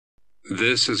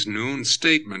This is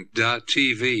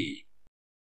Statement.tv.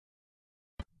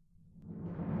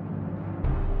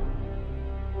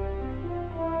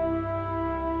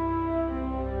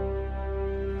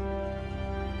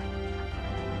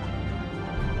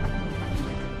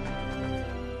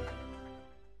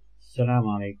 Assalamu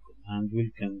alaikum and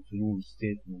welcome to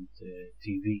Statement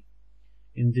TV.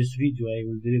 In this video I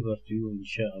will deliver to you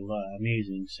inshallah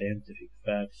amazing scientific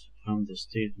facts from the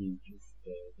statement of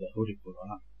the Holy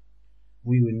Quran.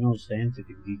 We will know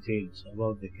scientific details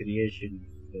about the creation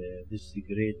of this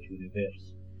great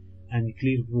universe and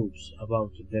clear proofs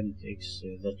about planet X,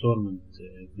 the dormant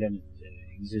planet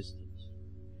existence.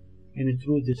 In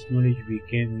truth, this knowledge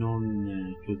became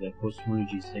known to the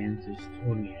cosmology scientists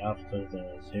only after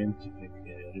the scientific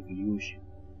revolution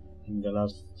in the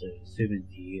last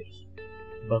 70 years.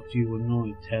 But you will know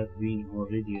it has been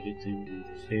already written in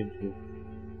the same book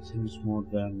since more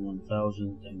than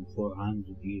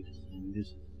 1,400 years, and this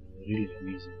is really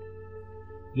amazing.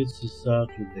 Let's start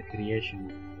with the creation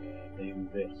of the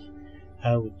universe,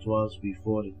 how it was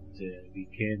before it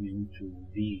became into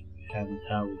being, and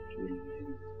how it will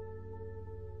end.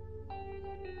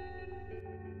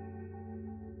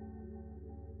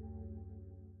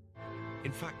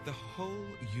 In fact, the whole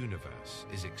universe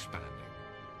is expanding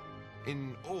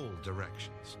in all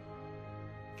directions,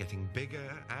 getting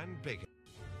bigger and bigger,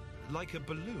 like a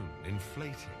balloon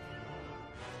inflating.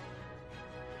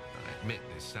 I admit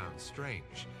this sounds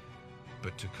strange,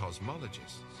 but to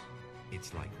cosmologists,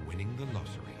 it's like winning the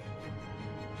lottery.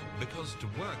 Because to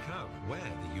work out where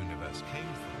the universe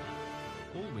came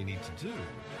from, all we need to do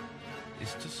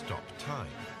is to stop time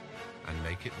and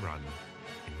make it run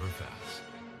in reverse.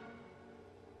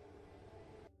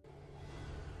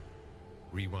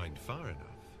 Rewind far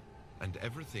enough, and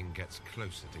everything gets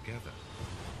closer together.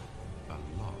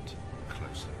 A lot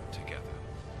closer together.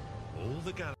 All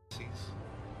the galaxies,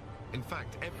 in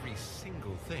fact, every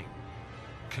single thing,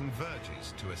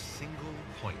 converges to a single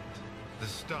point, the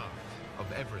start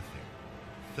of everything,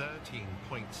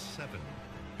 13.7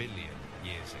 billion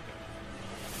years ago.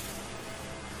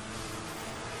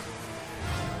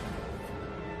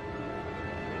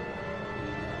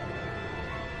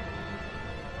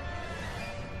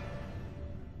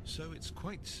 So it's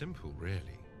quite simple,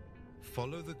 really.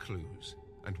 Follow the clues,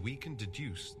 and we can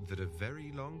deduce that a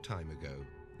very long time ago,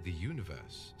 the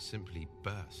universe simply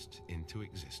burst into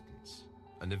existence.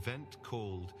 An event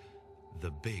called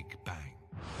the Big Bang.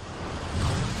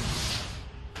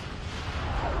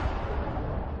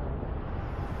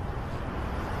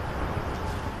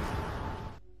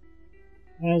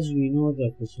 As we know,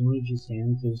 the cosmology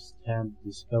scientists have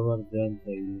discovered that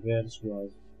the universe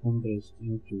was compressed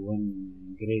into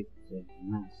one great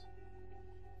mass.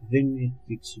 Then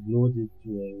it exploded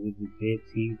with great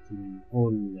heat in all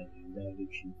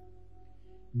directions.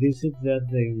 They said that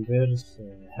the universe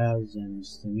has an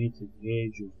estimated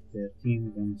age of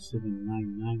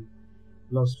 13.799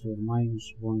 plus or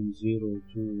minus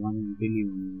 0.021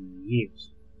 billion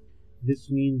years. This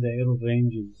means the error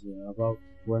range is about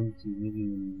 20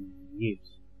 million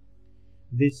years.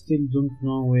 They still don't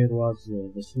know where was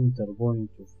the center point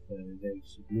of the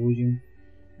explosion,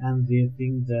 and they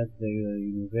think that the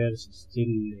universe is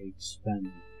still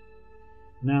expanding.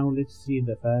 Now let's see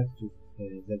the fact of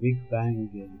the Big Bang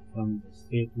from the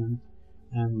statement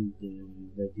and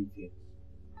the details.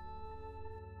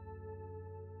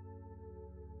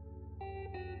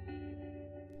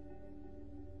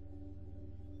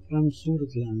 From Surah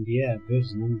Al-Anbiya,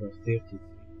 verse number 33,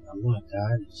 Allah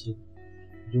Ta'ala said,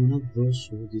 "Do not those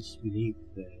who disbelieve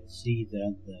see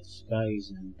that the skies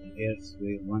and the earth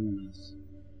were one mass?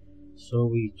 So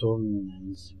we torn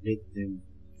and split them,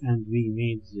 and we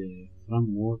made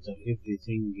from water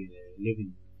everything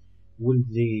living. Will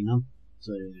they not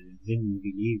then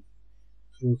believe?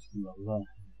 Truthful Allah,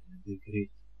 the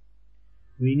Great."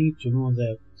 We need to know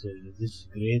that this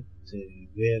great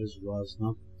verse was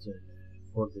not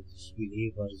for the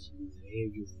disbelievers in the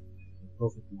age of the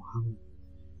Prophet Muhammad,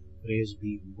 praise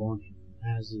be upon him,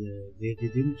 as they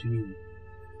didn't know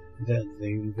that the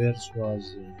universe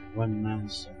was one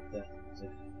mass at that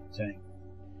time.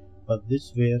 But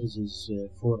this verse is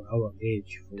for our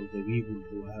age, for the people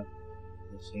who have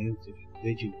the scientific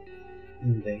vision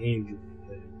in the age of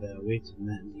the awaited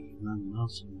Mahdi, Imam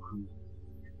Muhammad,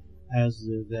 as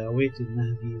the awaited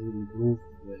Mahdi will prove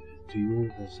to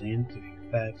you the scientific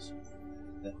facts of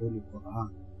the Holy Quran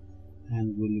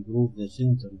and will prove the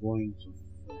center point of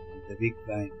the Big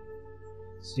Bang.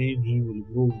 Same, he will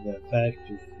prove the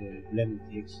fact of planet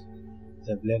X,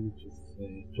 the planet of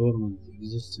dormant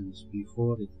existence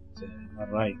before it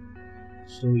arrived,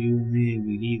 so you may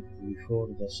believe before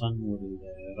the sun will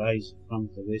rise from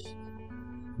the west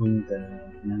when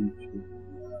the planet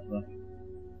will arrive.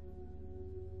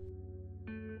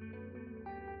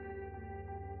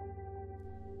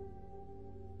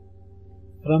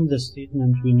 From the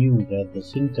statement we knew that the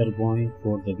center point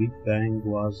for the Big Bang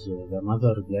was the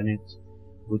mother planet,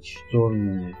 which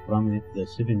torn from it the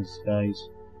seven skies,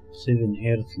 seven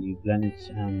earthly planets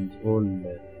and all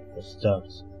the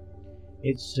stars.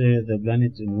 It's the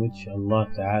planet in which Allah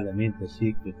Ta'ala made the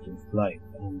secret of life,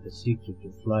 and the secret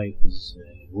of life is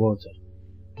water,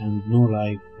 and no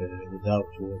life without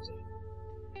water.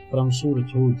 From Surah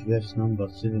Hud, verse number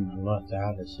 7, Allah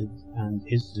Ta'ala said, and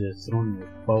his throne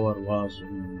of power was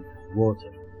in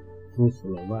water.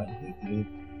 Truthful Allah declared,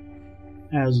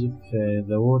 as if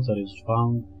the water is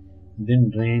found,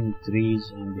 then rain,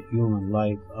 trees, and human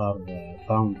life are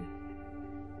founded.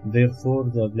 Therefore,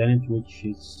 the planet which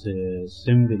its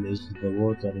symbol is the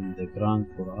water in the Grand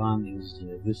Quran is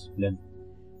this planet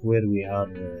where we are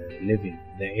living,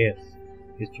 the Earth.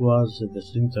 It was the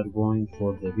center point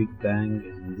for the Big Bang,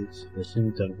 and it's the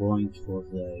center point for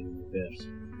the universe.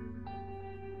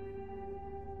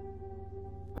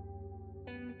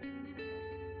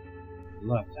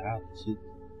 Allah Ta'ala said,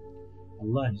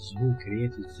 Allah is who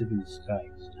created seven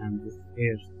skies and of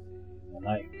earth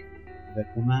alike. The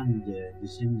command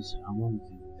descends among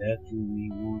them, that you may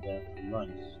know that Allah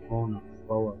is owner of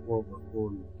power over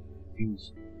all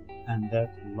things, and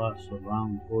that Allah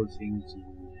surrounds all things in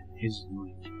His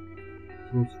knowledge.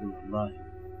 Truthful Allah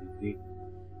revealed.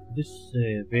 This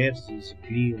verse is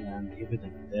clear and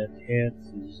evident that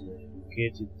Earth is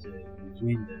located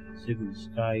between the seven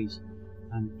skies,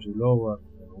 and to lower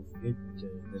of it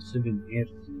the seven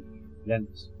earthly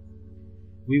planets.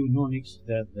 We will know next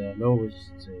that the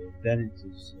lowest planet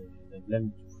is the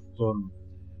planet of torment,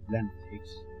 planet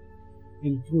X.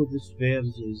 In truth, this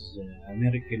verse is a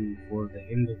miracle for the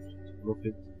elect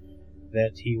prophet,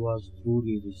 that he was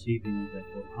truly receiving the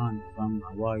Quran from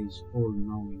a wise,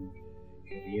 all-knowing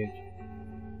Creator.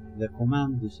 The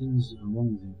command descends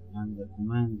among them, and the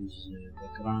command is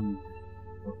the Grand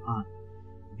Quran,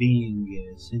 being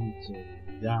sent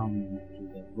down to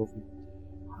the Prophet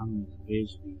Muhammad,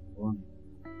 praise be upon him.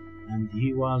 And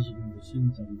he was in the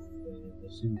center of the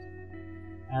center.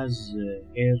 As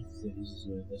Earth is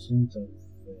the center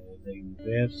of the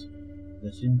universe,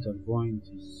 the center point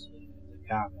is the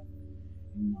Kaaba,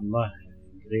 in Allah's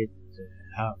great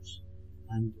house,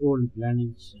 and all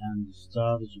planets and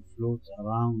stars float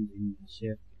around in a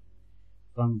circle,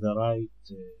 from the right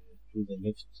to the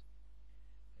left,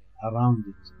 around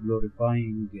it,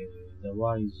 glorifying the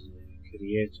wise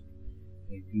Creator.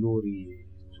 Glory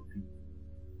to Him.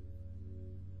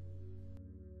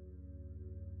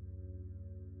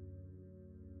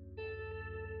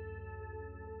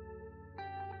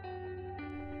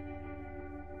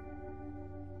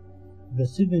 The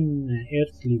seven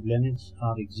earthly planets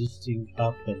are existing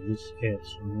after this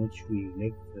earth on which we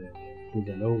live to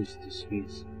the lowest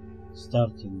space,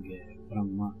 starting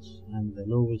from Mars, and the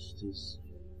lowest is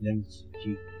planet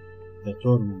G, the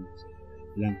torment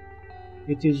planet.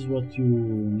 It is what you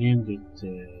named it,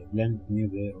 planet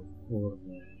Nibiru, or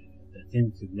the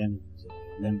 10th planet,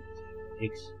 planet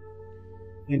X.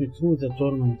 In truth, the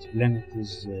torment planet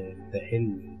is the hell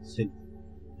itself,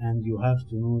 and you have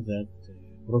to know that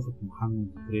Prophet Muhammad,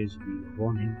 praise be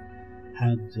upon him,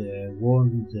 had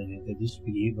warned the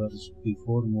disbelievers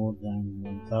before more than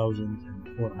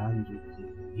 1,400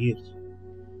 years,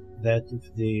 that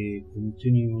if they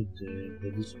continued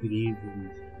the disbelief in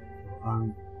the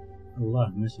Quran,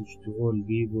 Allah's message to all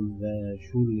people, that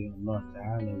surely Allah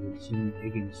Ta'ala will send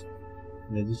against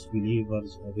the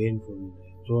disbelievers a painful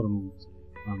torment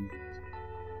from it.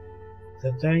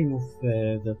 The time of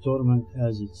the torment,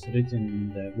 as it's written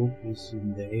in the book, is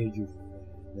in the age of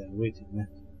the awaited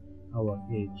Mahdi, our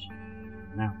age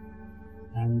now.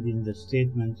 And in the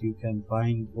statement you can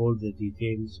find all the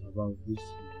details about this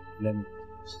planet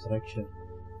structure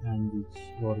and its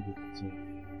orbit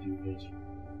duration.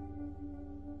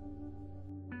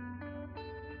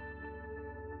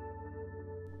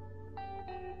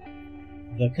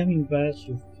 The coming path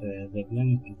of the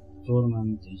planet of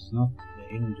torment is not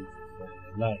the end of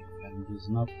life, and is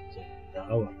not the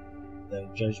hour, the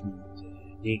judgment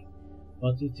day,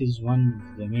 but it is one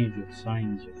of the major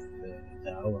signs of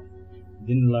the hour.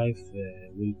 Then life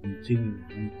will continue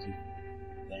until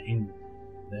the end,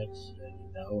 that's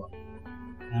the hour.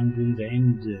 And when the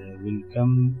end will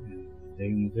come, the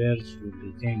universe will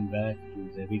return back to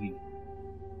the beginning.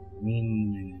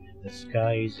 The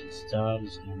skies,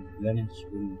 stars, and planets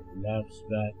will collapse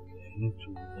back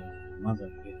into the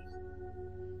Mother Earth.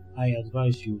 I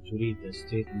advise you to read the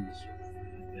statements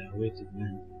of the awaited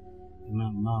man,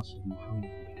 Imam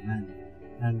Muhammad Iman,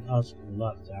 and ask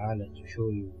Allah Ta'ala to show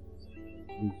you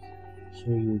the truth, so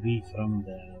you be from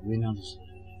the winners,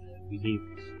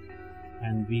 believers,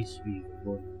 and peace be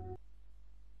upon you.